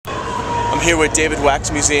here with David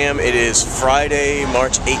Wax Museum. It is Friday,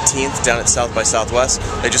 March 18th down at South by Southwest.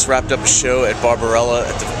 They just wrapped up a show at Barbarella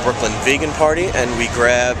at the Brooklyn Vegan Party, and we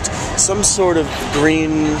grabbed some sort of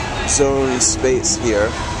green zone space here.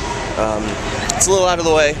 It's a little out of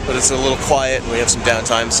the way, but it's a little quiet and we have some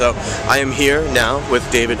downtime. So I am here now with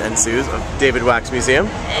David and Suze of David Wax Museum.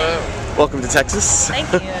 Hello. Welcome to Texas.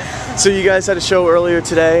 Thank you. So you guys had a show earlier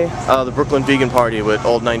today, the Brooklyn Vegan Party with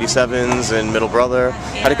old 97s and Middle Brother.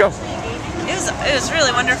 Yeah. How'd it go? It was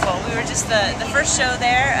really wonderful. We were just the first show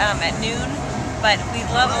there at noon, but we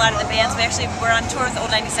love a lot of the bands. We actually were on tour with old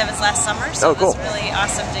 97s last summer, so cool. It was really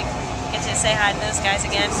awesome to get to say hi to those guys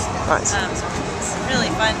again. Nice. So it's a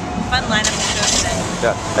really fun lineup of shows today.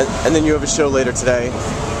 Yeah, and then you have a show later today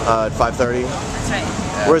at 5:30. That's right.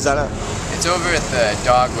 Yeah. Where's that at? It's over at the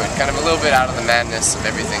Dogwood, kind of a little bit out of the madness of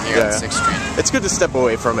everything here on 6th Street. It's good to step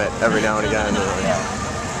away from it every now and again.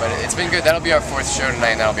 But it's been good. That'll be our 4th show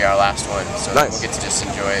tonight, and that'll be our last one. So nice. We'll get to just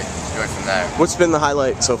enjoy from there. What's been the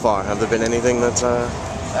highlight so far? Have there been anything that's...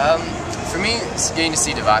 For me, getting to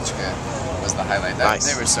see Devachka was the highlight.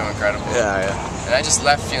 Nice. They were so incredible. Yeah, yeah. And I just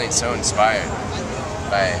left feeling so inspired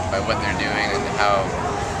by what they're doing and how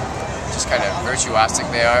just kind of virtuosic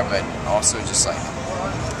they are, but also just like,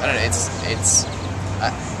 I don't know,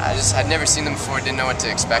 I'd never seen them before, didn't know what to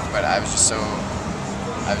expect, but I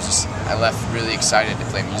left really excited to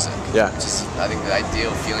play music. Yeah. Which is, I think, the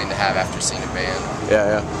ideal feeling to have after seeing a band.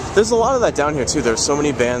 Yeah, yeah. There's a lot of that down here too. There's so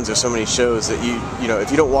many bands, there's so many shows that you know, if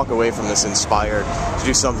you don't walk away from this inspired to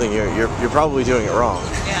do something, you're probably doing it wrong.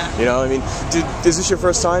 Yeah. You know, I mean, is this your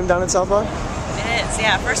first time down at South by? It is,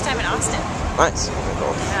 yeah. First time in Austin. Nice. Okay,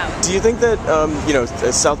 cool. Yeah. Do you think that, you know,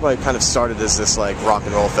 South by kind of started as this like rock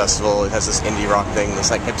and roll festival, it has this indie rock thing,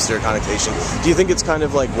 this like hipster connotation. Do you think it's kind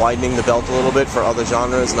of like widening the belt a little bit for other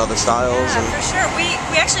genres and other styles? Yeah, for sure.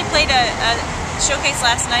 We actually played a showcase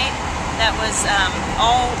last night that was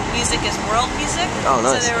all music is world music. Oh,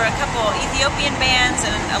 nice. So there were a couple Ethiopian bands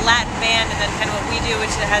and a Latin band, and then kind of what we do,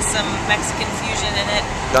 which has some Mexican fusion in it.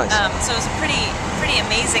 Nice. So it was a pretty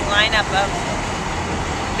amazing lineup of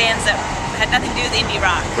bands that had nothing to do with indie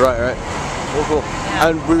rock. Right, right. Cool, cool. Yeah.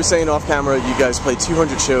 And we were saying off camera, you guys played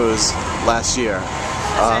 200 shows last year.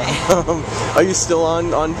 That's right. Are you still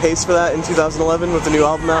on pace for that in 2011 with the new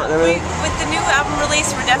album out and everything? With the new album release,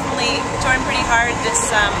 we're definitely touring pretty hard this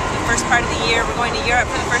the first part of the year. We're going to Europe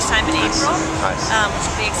for the first time in April, nice. Which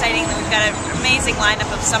will be exciting. Then we've got an amazing lineup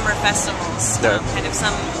of summer festivals, kind of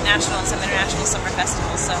some national and some international summer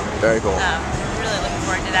festivals. So very cool. Really looking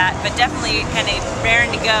forward to that, but definitely kind of raring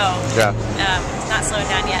to go. Yeah. It's not slowing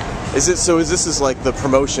down yet. Is this like the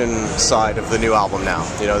promotion side of the new album now?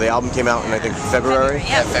 You know, the album came out in I think February.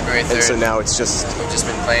 Yeah, February 3rd. And so now it's just... We've just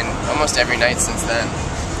been playing almost every night since then.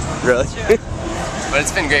 Really? But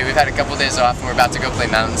it's been great. We've had a couple days off, and we're about to go play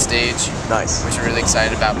Mountain Stage. Nice. Which we're really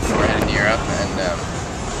excited about before we're heading to Europe,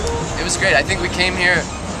 and it was great. I think we came here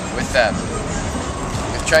with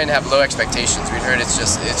trying to have low expectations. We'd heard it's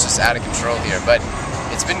just out of control here, but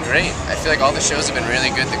it's been great. I feel like all the shows have been really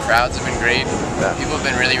good. The crowds have been great. Yeah. People have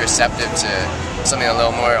been really receptive to something a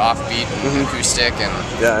little more offbeat and acoustic, and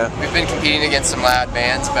we've been competing against some loud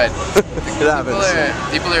bands, but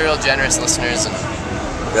people are real generous listeners, and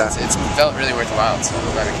it's felt really worthwhile, so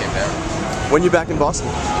I'm glad we came down. When you back in Boston?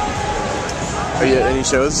 Are you at any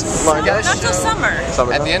shows lined up? Not till summer.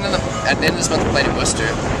 At the end of this month, we played in Worcester.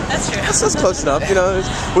 That's true. That's close enough. You know,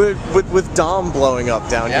 with Dom blowing up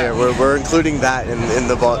down here, we're including that in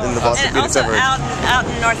the Boston and Phoenix also coverage. out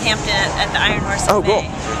in Northampton at the Iron Horse. Oh, cool.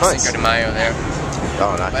 Nice. Cinco de Mayo there.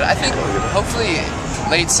 Oh, nice. But I think hopefully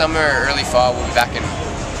late summer or early fall we'll be back in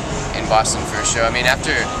Boston for a show. I mean,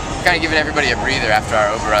 after kind of giving everybody a breather after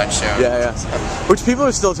our Oberon show. Yeah, yeah. Which people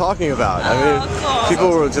are still talking about. I mean, cool.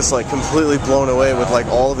 people were just like completely blown away with like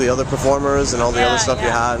all of the other performers and all the other stuff you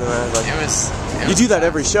had. And like, you do that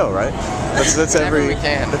every show, right? That's every. We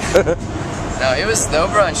can. No, the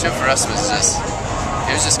Oberon show for us was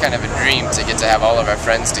just kind of a dream to get to have all of our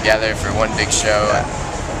friends together for one big show, and,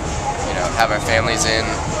 you know, have our families in.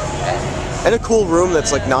 And a cool room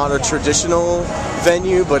that's like not a traditional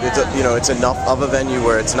venue, but it's it's enough of a venue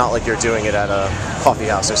where it's not like you're doing it at a coffee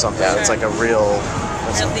house or something. It's like a real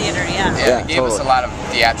theater, it gave us a lot of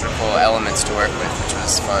theatrical elements to work with, which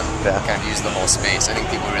was fun. Kind of use the whole space. I think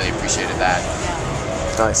people really appreciated that.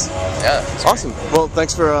 Nice. Yeah. Awesome. Well,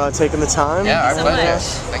 thanks for taking the time. Yeah, our pleasure.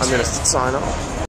 Thanks. I'm going to sign off.